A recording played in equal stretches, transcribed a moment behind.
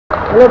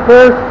Hello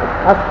friends,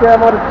 আজকে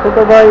আমার ছোট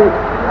ভাই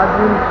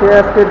আজিম সে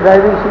আজকে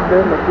ড্রাইভিং শিখবে,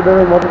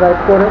 কীভাবে মোটর রাইড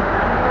করে।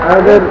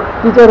 আমাদের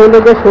টিচার হলো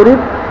যে শরীফ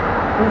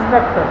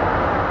ইন্সট্রাক্টর,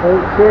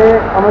 সে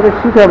আমাদের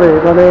শিখাবে,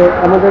 মানে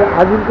আমাদের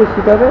আজিমকে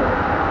শিখাবে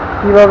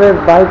কীভাবে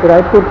বাইক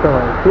রাইড করতে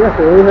হয়। ঠিক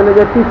আছে, এই হলো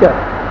যে টিচার।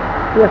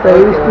 ঠিক আছে,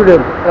 এই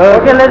স্টুডেন্ট।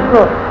 Okay, let's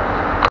go.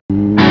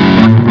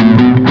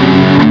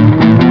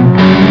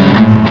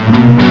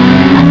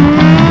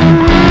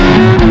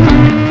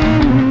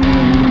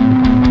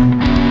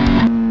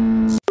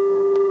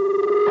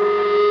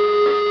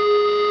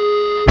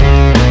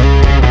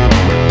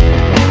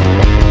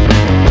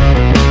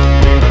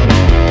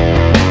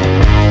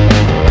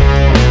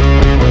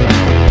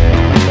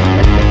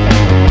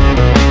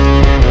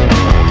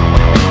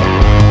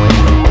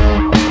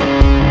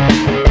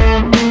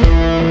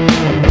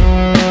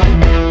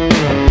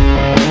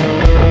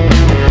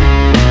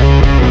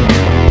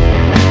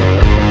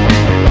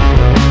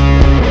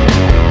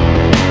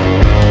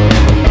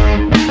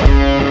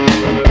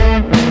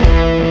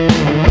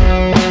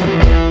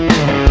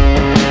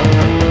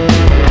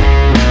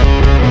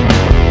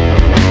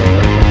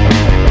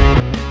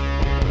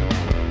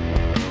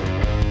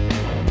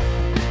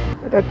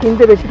 এটা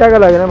কিনতে বেশি টাকা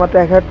লাগে না, মাত্র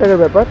 1000 টাকার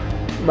ব্যাপার।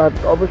 বাট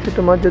অবশ্যই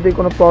তোমার যদি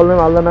কোনো প্রবলেম,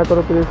 আল্লাহ না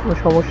করো যদি কোনো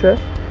সমস্যা,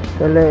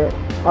 তাহলে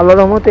আল্লাহর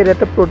রহমতে এর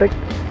একটা প্রোটেক্ট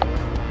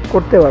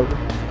করতে পারবে।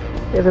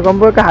 ঠিক আছে,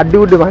 কমপক্ষে হাড্ডি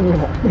উড্ডি ভাঙবে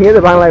না। ঠিক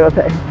আছে, বাংলা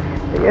কথায়।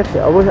 ঠিক আছে,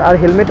 অবশ্যই। আর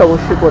হেলমেট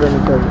অবশ্যই পরে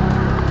নিতে হবে।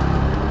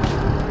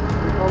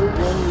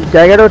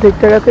 জায়গাটাও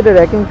ঠিকঠাক আছে। এটা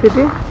র্যাকিং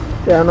সিটি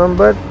 13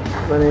 নম্বর,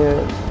 মানে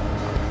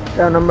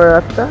 13 নম্বর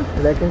রাস্তা,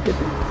 র্যাকিং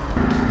সিটি।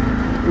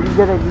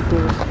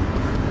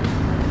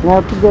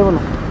 যাবো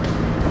না,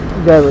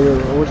 যাবো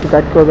অবশ্যই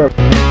গাইড করবে।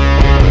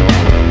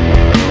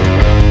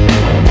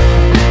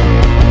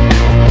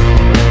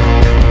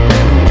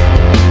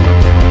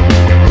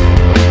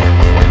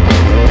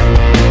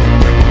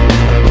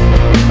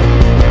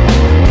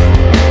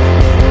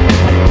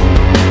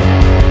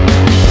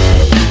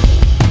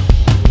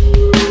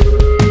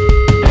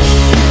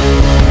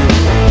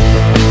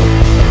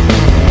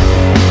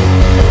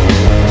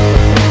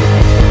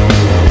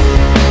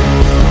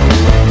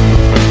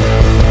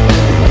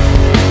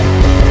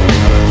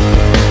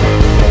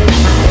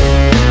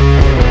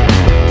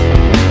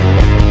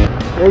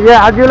 এই যে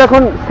আজিউল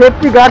এখন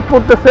সেফটি গার্ড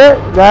পরতেছে।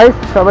 গাইস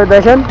সবাই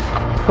দেখেন,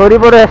 ছড়ি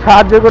পরে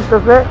সাহায্য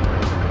করতেছে।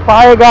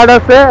 পায়ে গার্ড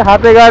আছে,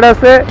 হাতে গার্ড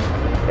আছে।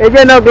 এই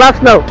যে নাও, গ্লাস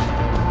নাও।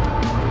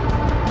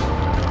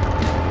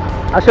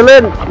 আসলে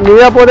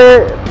নিরাপদে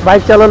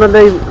বাইক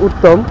চালানোটাই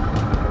উত্তম,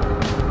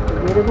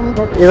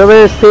 এভাবে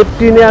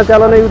সেফটি নেওয়া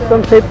চালানোই উত্তম।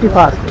 Safety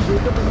first.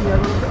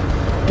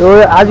 তো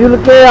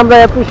আজিউলকে আমরা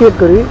অ্যাপ্রিসিয়েট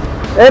করি।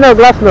 এই নাও,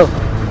 গ্লাস নাও।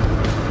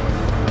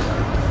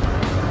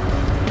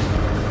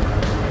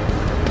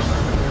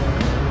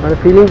 মানে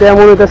ফিলিংটা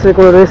এমন হইতেছে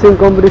কোনো রেসিং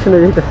কম্পিটিশনে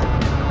যেতেছে।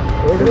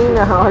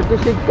 হয়তো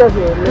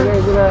শিখতেছে,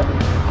 এগুলো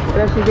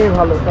এটা শিখেই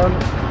ভালো, কারণ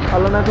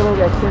ভালো না কোনো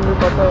অ্যাক্সিডেন্টের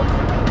কথা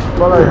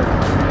বলা যায়।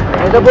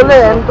 এটা বললে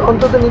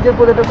অন্তত নিজের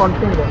প্রতি একটা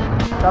কনফিডেন্স দেয়।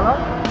 চালা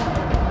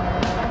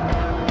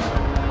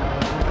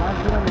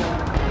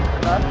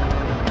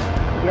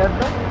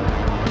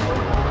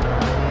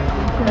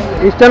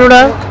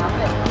স্ট্যান্ডটা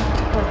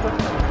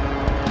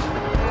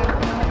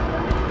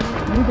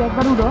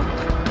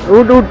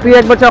উঠ উঠ, তুই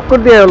একবার চক্কর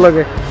দিয়ে ওর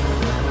লগে।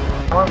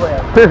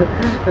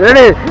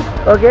 Ready?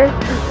 Okay.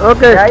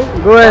 Okay.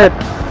 Go ahead.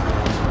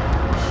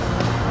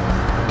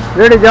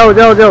 Ready? যাও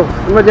যাও যাও,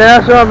 তোমরা যাই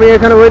আসো, আমি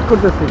এখানে ওয়েট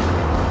করতেছি।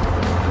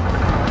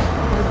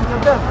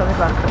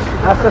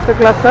 আস্তে আস্তে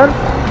ক্লাস স্যার।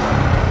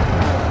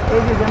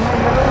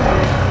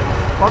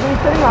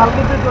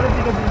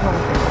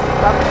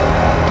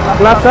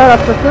 ক্লাস স্যার,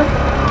 আস্তে আস্তে।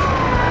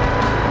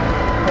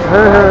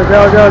 হ্যাঁ হ্যাঁ,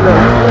 যাও যাও যাও।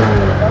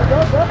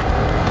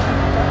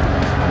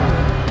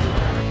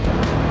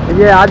 এই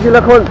যে আজিল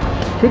এখন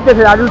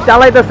শিখতেছে, আজিল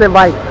চালাইতেছে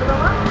বাইক।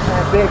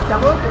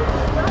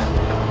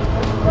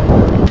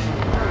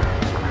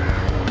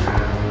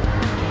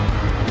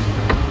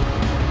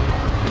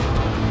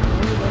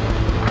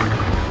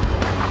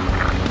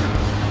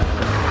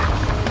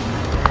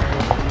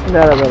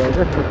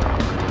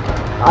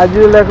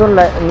 আজিল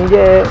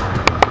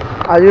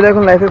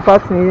এখন লাইফে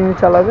ফার্স্ট নিজে নিজে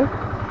চালাবে।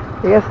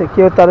 ঠিক আছে,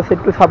 কেউ তার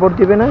একটু সাপোর্ট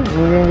দিবে না,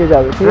 নিজে নিজে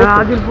যাবে। ঠিক আছে,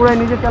 আজিল পুরাই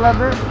নিজে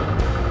চালাবে।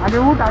 আগে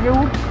উঠ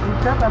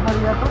তারপর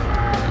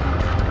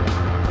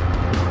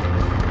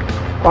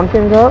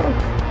কনফিডেন্স হও,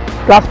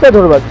 ক্লাসটা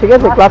ধরবা। ঠিক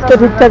আছে, ক্লাসটা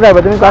ঠিকঠাক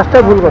হবে, তুমি ক্লাসটা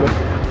ভুল করো।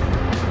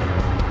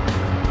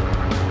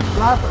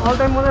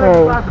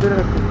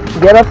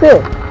 গিয়ার আছে,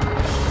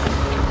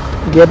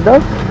 গিয়ার দাও।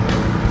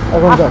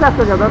 এখন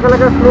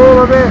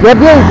গিয়ার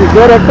দিয়েছি,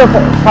 গিয়ার একটা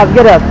ফার্স্ট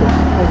গিয়ারে আছে।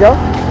 যাও,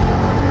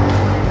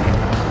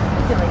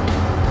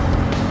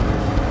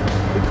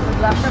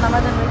 ক্লাসটা নামা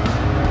যাবে।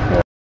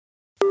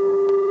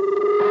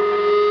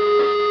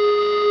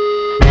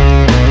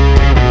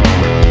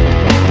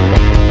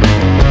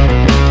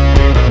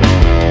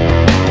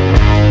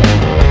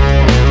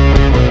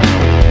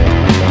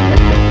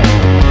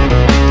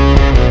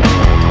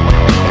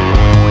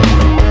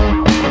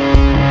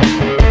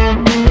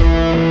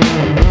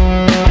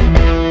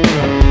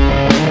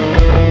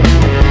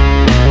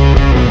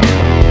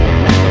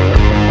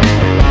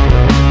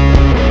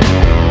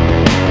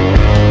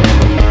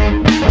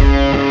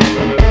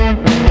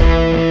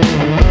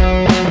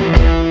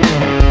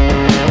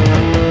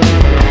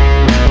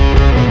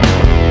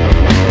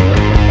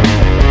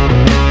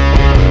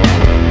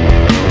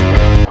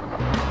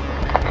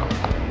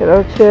 এটা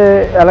হচ্ছে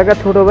এলাকার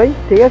ছোট ভাই,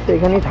 ঠিক আছে,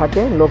 এখানেই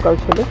থাকে, লোকাল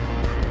ছেলে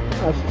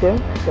আসছে।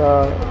 তা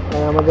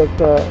আমাদের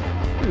একটা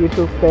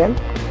ইউটিউব ফ্যান,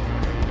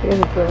 ঠিক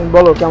আছে। তো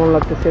বলো কেমন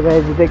লাগতেছে ভাই,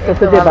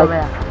 দেখতেছে যে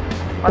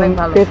অনেক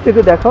ভালো, টেস্ট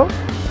একটু দেখাও।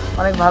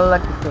 অনেক ভালো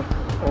লাগতেছে।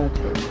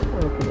 আচ্ছা,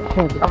 ওকে,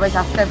 থ্যাংক ইউ। সবাই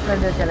সাবস্ক্রাইব করে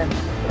দিও চ্যানেল।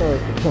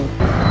 Okay, thank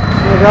you.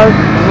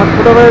 আমার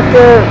ছোট ভাই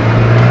হচ্ছে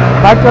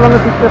বাইক চালানো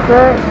শিখতেছে।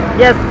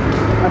 ইয়েস,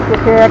 আজকে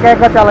সে একা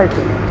একা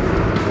চালাইছে,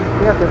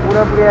 ঠিক আছে,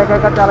 পুরোপুরি একা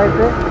একা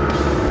চালাইছে।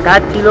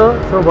 কাজ ছিল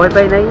তো ভয়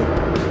পাই নাই,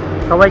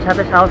 সবাই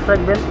সাথে সাহস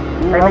রাখবেন,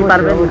 তাই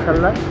পারবেন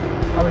ইনশাল্লাহ।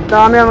 তা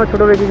আমি আমার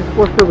ছোট ভাইকে কিছু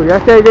পোস্ট করি।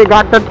 আচ্ছা, এই যে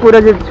গার্ড টাট করে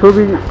যে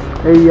ছবি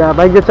এই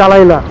বাইক যে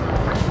চালাইলা,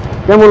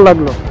 কেমন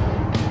লাগলো?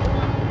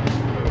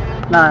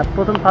 না,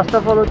 প্রথম ফার্স্ট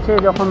অফ অল হচ্ছে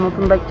যখন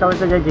নতুন বাইক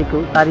চালাতে যায় যে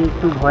কেউ, তারই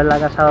একটু ভয়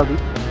লাগা স্বাভাবিক।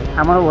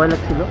 আমারও ভয়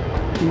লাগছিল,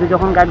 কিন্তু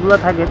যখন গাইডগুলো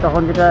থাকে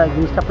তখন যেটা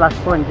জিনিসটা প্লাস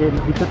পয়েন্ট, যে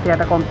ভিতর থেকে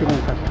একটা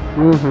কনফিডেন্স আসে।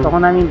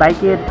 তখন আমি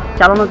বাইকের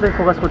চালানোতে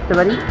ফোকাস করতে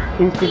পারি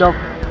ইনস্টিড অফ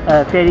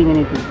ফেয়ারিং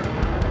এনিথিং।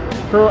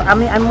 তো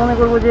আমি মনে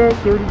করবো যে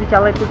কেউ যদি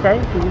চালাইতে চায়,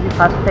 কেউ যদি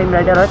ফার্স্ট টাইম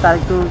রাইডার হয়, তার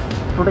একটু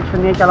প্রোটেকশন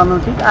নিয়ে চালানো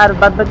উচিত। আর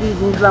বাদবাকি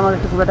জিনিসগুলো আমার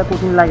কাছে খুব একটা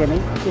কঠিন লাগে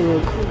নাই,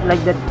 লাইক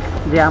দ্যাট,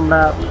 যে আমরা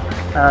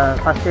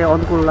ফার্স্টে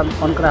অন করলাম,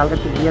 অন করে হালকা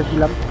একটু গিয়ার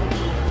দিলাম,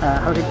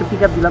 হালকা একটু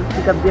পিক আপ দিলাম,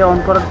 পিক আপ দিয়ে অন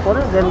করার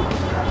পরে দেন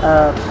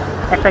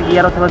একটা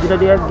গিয়ার অথবা দুটো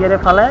গিয়ারে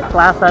ফেলায়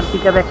ক্লাস আর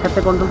পিক আপ একসাথে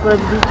কন্ট্রোল করে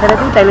যদি ছেড়ে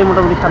দিই, তাইলে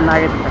মোটামুটি সামনে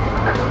আগে থাকে।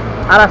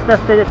 আর আস্তে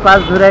আস্তে যে ক্লাস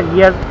ধরে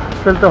গিয়ার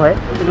ফেলতে হয়,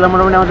 এগুলো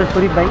মোটামুটি আমাদের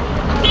শরীফ বাইক,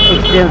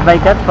 এক্সপিরিয়েন্স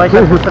বাইকার,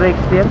 6-7 বছরের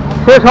এক্সপিরিয়েন্স,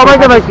 সে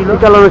সবাইকে বাইক ছিল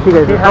চালানো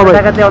শিখাইছে, সবাই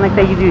দেখাতে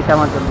অনেকটা ইজি হয়েছে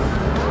আমার জন্য।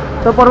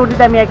 তো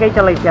পরবর্তীতে আমি একাই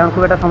চালাইছি, আমার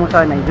খুব একটা সমস্যা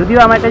হয় নাই। যদিও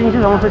আমার একটা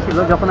জিনিসের সমস্যা ছিল,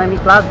 যখন আমি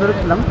ক্লাস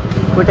ধরেছিলাম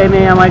ওই টাইমে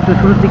আমার একটু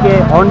শুরুর দিকে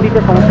হর্ন দিতে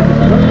সমস্যা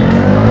ছিল,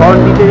 হর্ন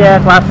দিতে যে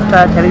ক্লাসটা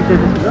ছেড়ে দিতে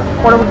হয়েছিল।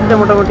 পরবর্তীতে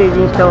মোটামুটি এই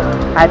জিনিসটাও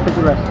আয়ত্তে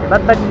চলে আসছে,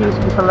 বাদ বাকি জিনিস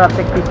ইনশাল্লাহ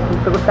প্র্যাকটিস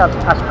করতে করতে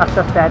আস্তে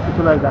আস্তে আয়ত্তে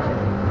চলে আসবে।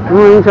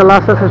 ইনশাল্লাহ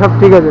আস্তে আস্তে সব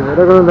ঠিক আছে,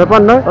 এটা কোনো ব্যাপার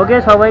নয়। ওকে,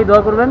 সবাই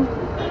দোয়া করবেন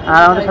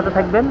আর আমাদের সাথে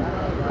থাকবেন।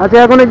 আচ্ছা,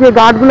 এখন এই যে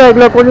গার্ডগুলো,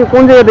 এগুলো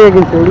কোন জায়গা থেকে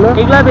কিনছে?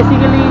 এগুলো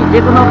বেসিক্যালি যে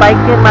কোনো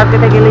বাইকের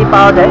মার্কেটে গেলেই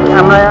পাওয়া যায়।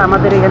 আমরা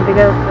আমাদের এখান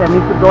থেকে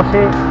মিরপুর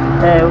 10-এ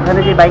ওখানে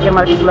যে বাইকের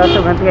মার্কেটগুলো আছে,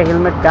 ওখান থেকে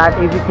হেলমেট, গার্ড,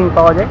 এভরিথিং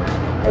পাওয়া যায়।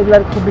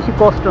 এগুলোর খুব বেশি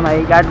কষ্ট না,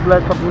 এই গার্ডগুলো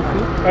সব নিচ্ছি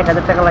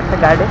 1000 টাকা লাগছে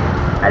গার্ডে,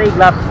 আর এই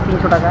গ্লাভস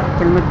 300 টাকা,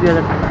 হেলমেট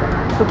 2000 টাকা।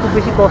 তো খুব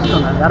বেশি কষ্ট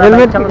না। যারা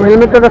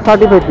হেলমেটটা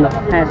সার্টিফাইড না?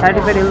 হ্যাঁ,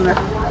 সার্টিফাইড হেলমেট।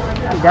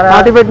 যারা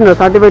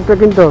সার্টিফাইডটা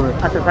কিনতে হবে।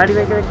 আচ্ছা,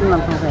 সার্টিফাইডটা কিনলাম,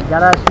 সমস্যা নেই।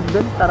 যারা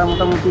শিখবেন তারা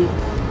মোটামুটি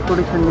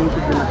প্রোটেকশন নিয়ে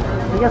শিখবেন,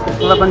 ঠিক আছে।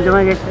 পোলাপান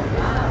জমে গেছে,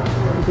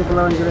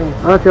 পোলাপান জমে গেছে।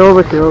 আচ্ছা,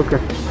 অবশ্যই, ওকে।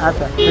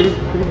 আচ্ছা,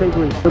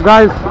 তো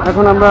গাইস,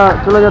 এখন আমরা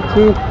চলে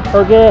যাচ্ছি।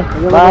 ওকে,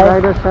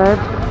 রাইডার সাহেব,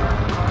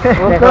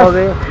 দেখা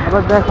হবে,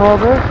 আবার দেখা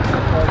হবে।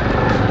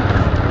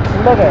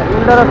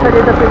 উল্টা রাস্তা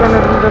যেটা সেখানে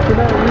উল্টা ছিল,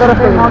 উল্টা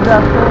রাস্তার মধ্যে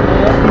আসতো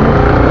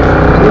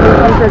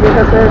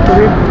যেটা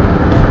শরীর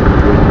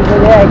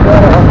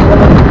একবার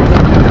হসপিটালে